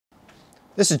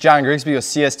This is John Grigsby with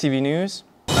C.S.T.V. News.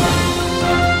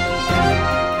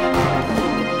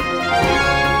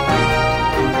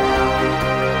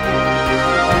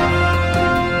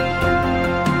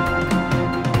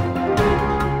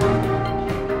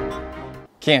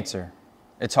 Cancer.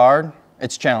 It's hard,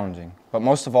 it's challenging, but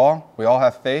most of all, we all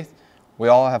have faith, we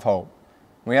all have hope.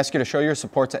 We ask you to show your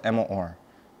support to Emma Orr.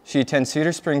 She attends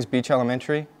Cedar Springs Beach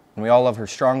Elementary, and we all love her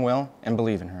strong will and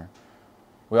believe in her.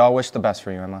 We all wish the best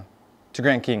for you, Emma. To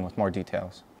Grant King with more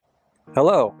details.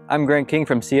 Hello, I'm Grant King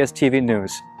from CSTV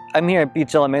News. I'm here at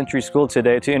Beach Elementary School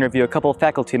today to interview a couple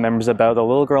faculty members about a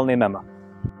little girl named Emma.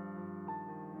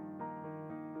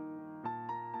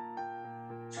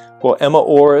 Well, Emma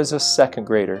Orr is a second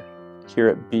grader here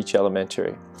at Beach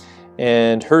Elementary,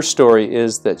 and her story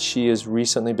is that she has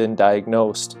recently been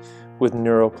diagnosed with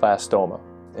neuroblastoma,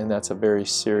 and that's a very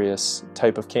serious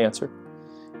type of cancer,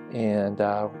 and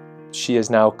she is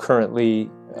now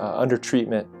currently under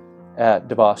treatment at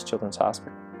DeVos Children's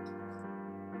Hospital.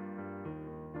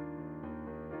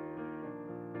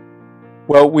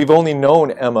 Well, we've only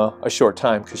known Emma a short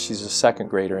time because she's a second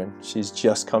grader and she's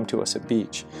just come to us at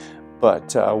Beach.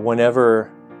 But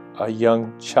whenever a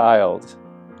young child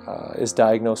is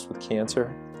diagnosed with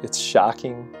cancer, it's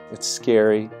shocking, it's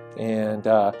scary, and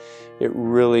it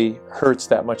really hurts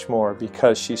that much more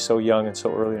because she's so young and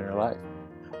so early in her life.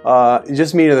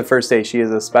 Just meeting her the first day, she is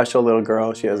a special little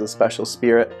girl. She has a special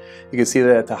spirit. You can see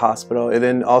that at the hospital. And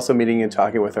then also meeting and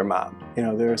talking with her mom. You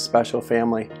know, they're a special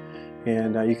family,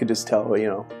 and you could just tell, you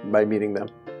know, by meeting them.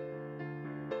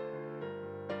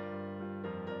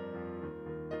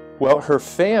 Well, her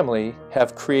family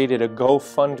have created a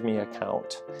GoFundMe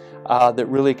account that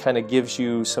really kind of gives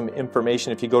you some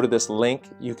information. If you go to this link,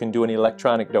 you can do an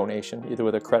electronic donation, either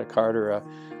with a credit card or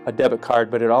a debit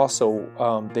card, but it also,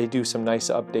 they do some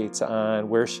nice updates on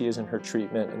where she is in her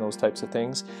treatment and those types of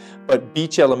things. But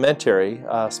Beach Elementary,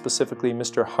 specifically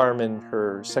Mr. Harmon,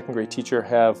 her second grade teacher,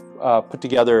 have put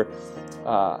together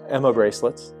Emma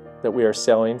bracelets that we are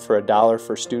selling for $1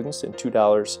 for students and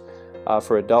 $2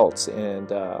 for adults, and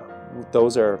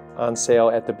those are on sale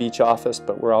at the Beach office,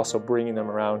 but we're also bringing them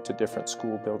around to different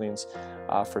school buildings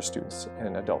for students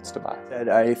and adults to buy.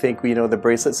 I think, you know, the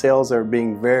bracelet sales are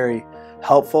being very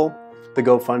helpful, the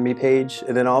GoFundMe page,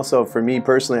 and then also for me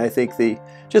personally, I think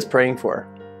just praying for her.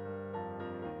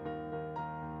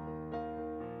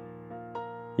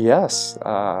 Yes,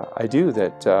 I do,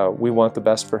 that we want the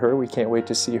best for her. We can't wait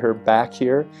to see her back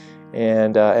here.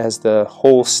 And as the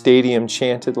whole stadium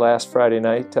chanted last Friday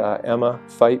night, Emma,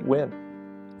 fight, win.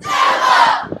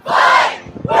 Emma, fight,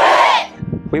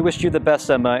 win! We wish you the best,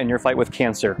 Emma, in your fight with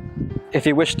cancer. If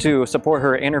you wish to support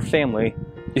her and her family,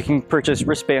 you can purchase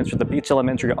wristbands from the Beach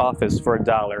Elementary office for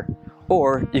 $1,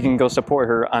 or you can go support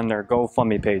her on their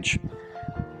GoFundMe page.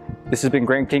 This has been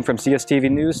Grant King from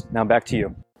CSTV News. Now back to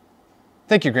you.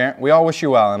 Thank you, Grant. We all wish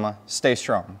you well, Emma. Stay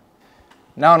strong.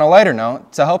 Now, on a lighter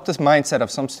note, to help this mindset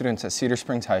of some students at Cedar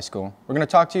Springs High School, we're going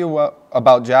to talk to you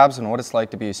about jobs and what it's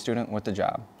like to be a student with a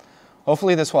job.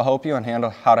 Hopefully this will help you on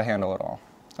how to handle it all.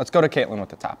 Let's go to Caitlin with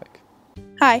the topic.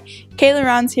 Hi, Caitlin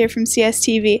Rons here from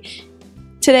CSTV.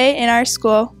 Today in our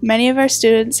school, many of our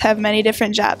students have many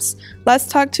different jobs. Let's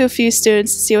talk to a few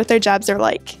students to see what their jobs are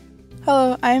like.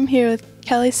 Hello, I am here with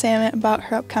Kelly Salmon about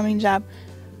her upcoming job.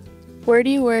 Where do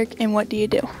you work and what do you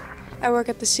do? I work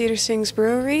at the Cedar Springs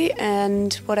Brewery,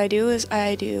 and what I do is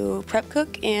I do prep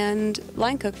cook and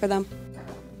line cook for them.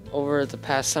 Over the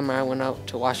past summer, I went out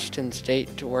to Washington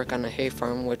State to work on a hay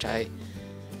farm, which I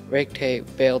raked hay,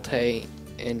 baled hay,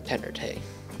 and tendered hay.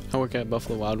 I work at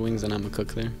Buffalo Wild Wings, and I'm a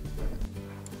cook there.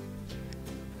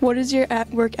 What is your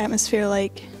work atmosphere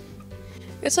like?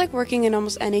 It's like working in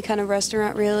almost any kind of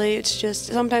restaurant, really. It's just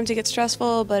sometimes it gets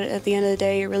stressful, but at the end of the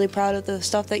day, you're really proud of the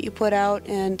stuff that you put out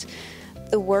and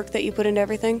the work that you put into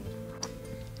everything.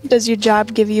 Does your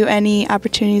job give you any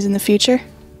opportunities in the future?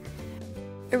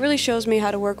 It really shows me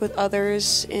how to work with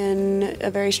others in a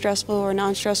very stressful or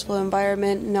non-stressful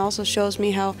environment, and also shows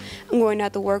me how I'm going to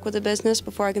have to work with a business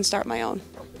before I can start my own.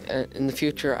 In the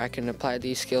future, I can apply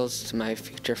these skills to my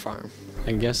future farm.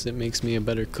 I guess it makes me a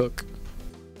better cook.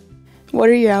 What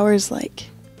are your hours like?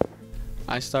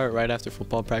 I start right after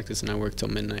football practice and I work till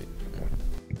midnight.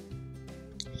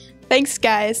 Thanks,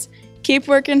 guys. Keep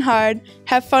working hard.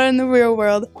 Have fun in the real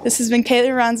world. This has been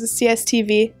Caitlin Rons with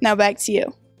CSTV. Now back to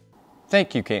you.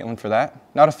 Thank you, Caitlin, for that.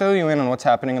 Now to fill you in on what's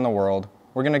happening in the world,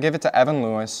 we're going to give it to Evan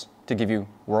Lewis to give you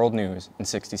world news in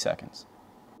 60 seconds.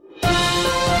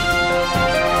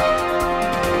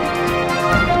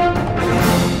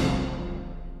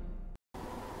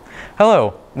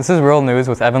 Hello, this is World News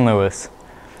with Evan Lewis.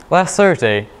 Last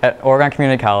Thursday, at Oregon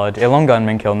Community College, a lone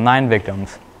gunman killed 9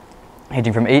 victims.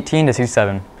 aging from 18 to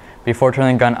 67, before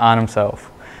turning the gun on himself,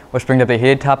 which brings up the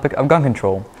heated topic of gun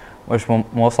control, which will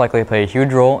most likely play a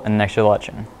huge role in the next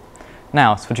election.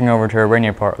 Now, switching over to a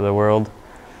rainier part of the world,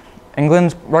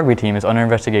 England's rugby team is under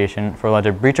investigation for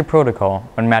alleged breach of protocol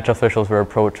when match officials were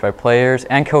approached by players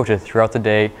and coaches throughout the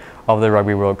day of the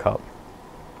Rugby World Cup.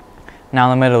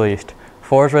 Now in the Middle East,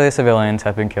 4 Israeli civilians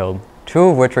have been killed, 2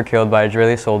 of which were killed by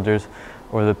Israeli soldiers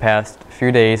over the past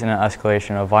few days in an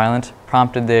escalation of violence,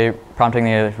 prompting the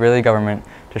Israeli government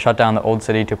to shut down the old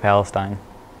city to Palestine.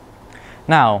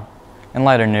 Now, in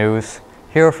lighter news,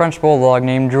 here a French bulldog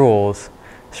named Jules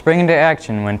sprang into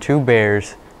action when 2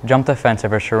 bears jumped the fence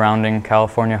of her surrounding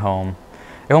California home.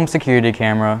 A home security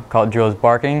camera caught Jules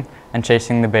barking and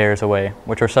chasing the bears away,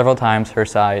 which were several times her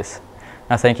size.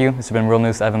 Now thank you. This has been Real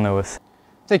News with Evan Lewis.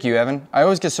 Thank you, Evan. I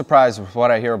always get surprised with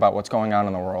what I hear about what's going on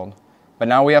in the world. But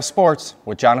now we have sports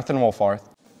with Jonathan Wolfarth.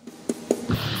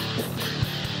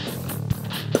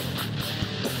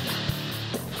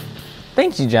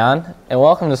 Thank you, John, and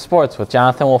welcome to Sports with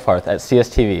Jonathan Wolfarth at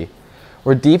C.S.T.V.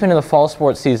 We're deep into the fall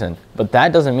sports season, but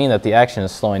that doesn't mean that the action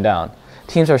is slowing down.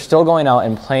 Teams are still going out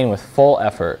and playing with full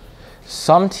effort.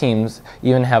 Some teams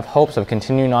even have hopes of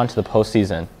continuing on to the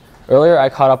postseason. Earlier, I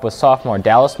caught up with sophomore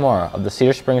Dallas Moore of the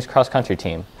Cedar Springs cross-country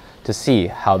team to see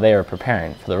how they are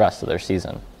preparing for the rest of their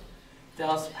season.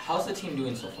 Dallas, how's the team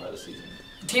doing so far this season?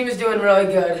 The team is doing really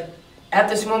good. At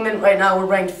this moment right now, we're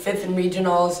ranked 5th in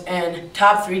regionals, and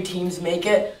top 3 teams make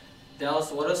it.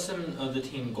 Dallas, what are some of the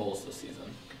team goals this season?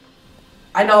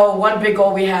 I know one big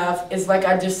goal we have is, like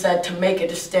I just said, to make it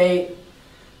to state.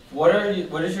 What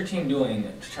is your team doing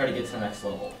to try to get to the next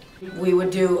level? We would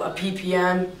do a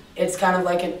PPM. It's kind of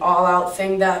like an all-out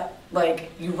thing that,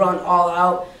 like, you run all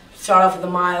out. Start off with a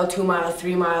mile, 2 mile,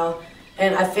 3 mile,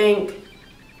 and I think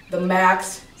the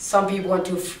max some people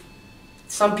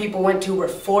went to were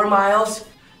 4 miles.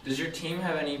 Does your team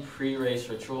have any pre-race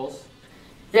rituals?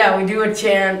 Yeah, we do a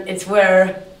chant. It's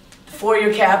where the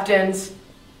 4-year captains,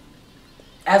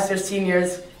 as they're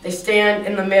seniors, they stand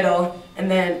in the middle,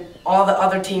 and then all the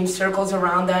other teams circles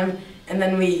around them, and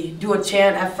then we do a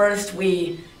chant. At first,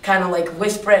 we kind of like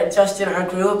whisper it just in our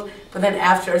group, but then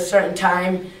after a certain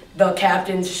time, the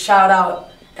captains shout out,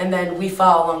 and then we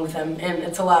follow along with them, and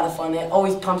it's a lot of fun. It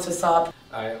always pumps us up.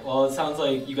 All right, well, it sounds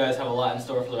like you guys have a lot in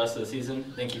store for the rest of the season.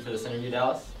 Thank you for this interview,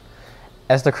 Dallas.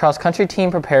 As the cross-country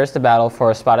team prepares to battle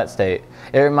for a spot at state,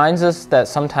 it reminds us that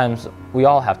sometimes we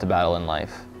all have to battle in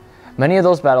life. Many of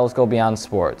those battles go beyond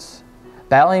sports.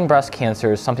 Battling breast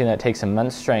cancer is something that takes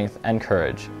immense strength and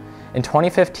courage. In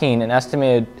 2015, an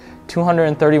estimated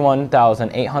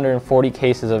 231,840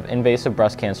 cases of invasive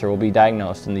breast cancer will be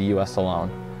diagnosed in the U.S. alone.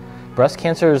 Breast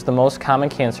cancer is the most common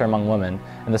cancer among women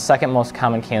and the 2nd most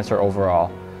common cancer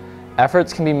overall.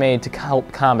 Efforts can be made to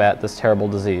help combat this terrible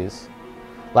disease.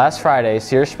 Last Friday,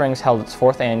 Cedar Springs held its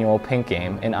 4th annual Pink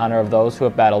Game in honor of those who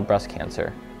have battled breast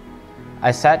cancer.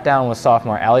 I sat down with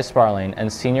sophomore Allie Sparling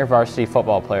and senior varsity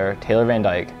football player Taylor Van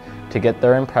Dyke to get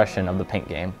their impression of the Pink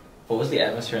Game. What was the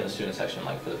atmosphere in the student section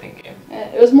like for the Pink Game?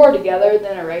 It was more together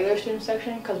than a regular student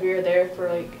section because we were there for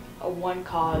like a one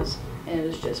cause, and it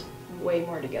was just way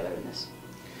more together than this.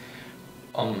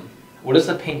 What does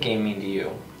the Pink Game mean to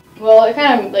you? Well, it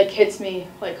kind of like hits me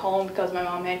like home because my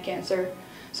mom had cancer,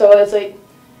 so it's like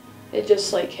it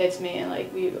just like hits me, and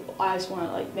like I just want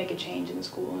to like make a change in the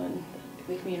school and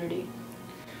the community.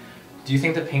 Do you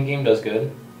think the Pink Game does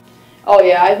good? Oh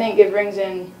yeah, I think it brings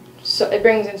in so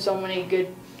many good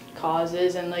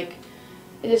causes, and like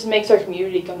it just makes our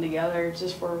community come together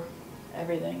just for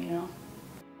everything, you know.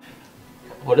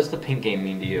 What does the Pink Game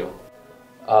mean to you?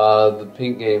 The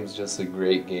Pink Game's just a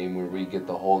great game where we get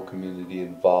the whole community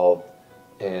involved,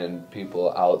 and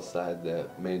people outside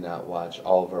that may not watch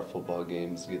all of our football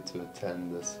games get to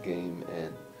attend this game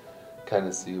and kind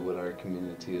of see what our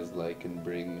community is like and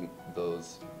bring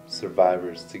those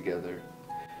survivors together.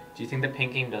 Do you think the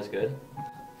Pink Game does good?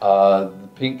 The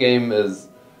Pink Game is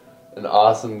an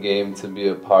awesome game to be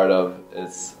a part of.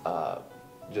 It's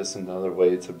just another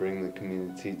way to bring the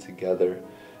community together,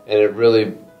 and it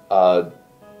really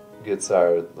gets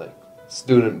our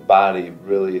student body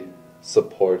really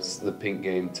supports the Pink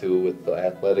Game too, with the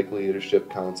Athletic Leadership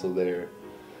Council there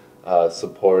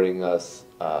supporting us,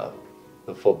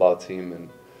 the football team,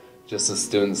 and just the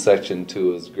student section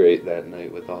too was great that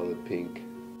night with all the pink.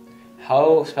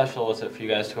 How special was it for you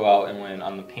guys to go out and win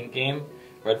on the Pink Game,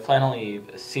 Red Flannel Eve,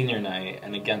 senior night,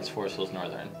 and against Forest Hills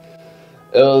Northern?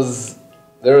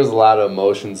 There was a lot of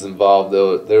emotions involved.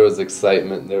 There was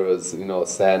excitement, there was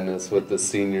sadness with the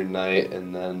senior night,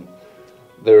 and then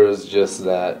there was just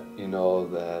that I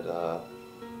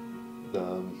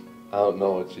don't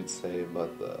know what you'd say, but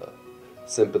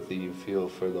sympathy you feel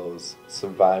for those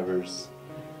survivors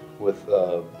with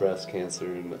breast cancer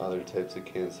and other types of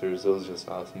cancers. It was just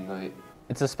an awesome night.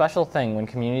 It's a special thing when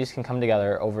communities can come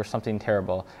together over something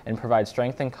terrible and provide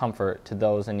strength and comfort to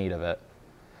those in need of it.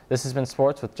 This has been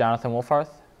Sports with Jonathan Wolfarth.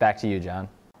 Back to you, John.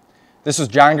 This was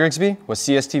John Grigsby with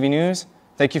CSTV News.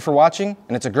 Thank you for watching,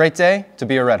 and it's a great day to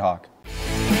be a Red Hawk.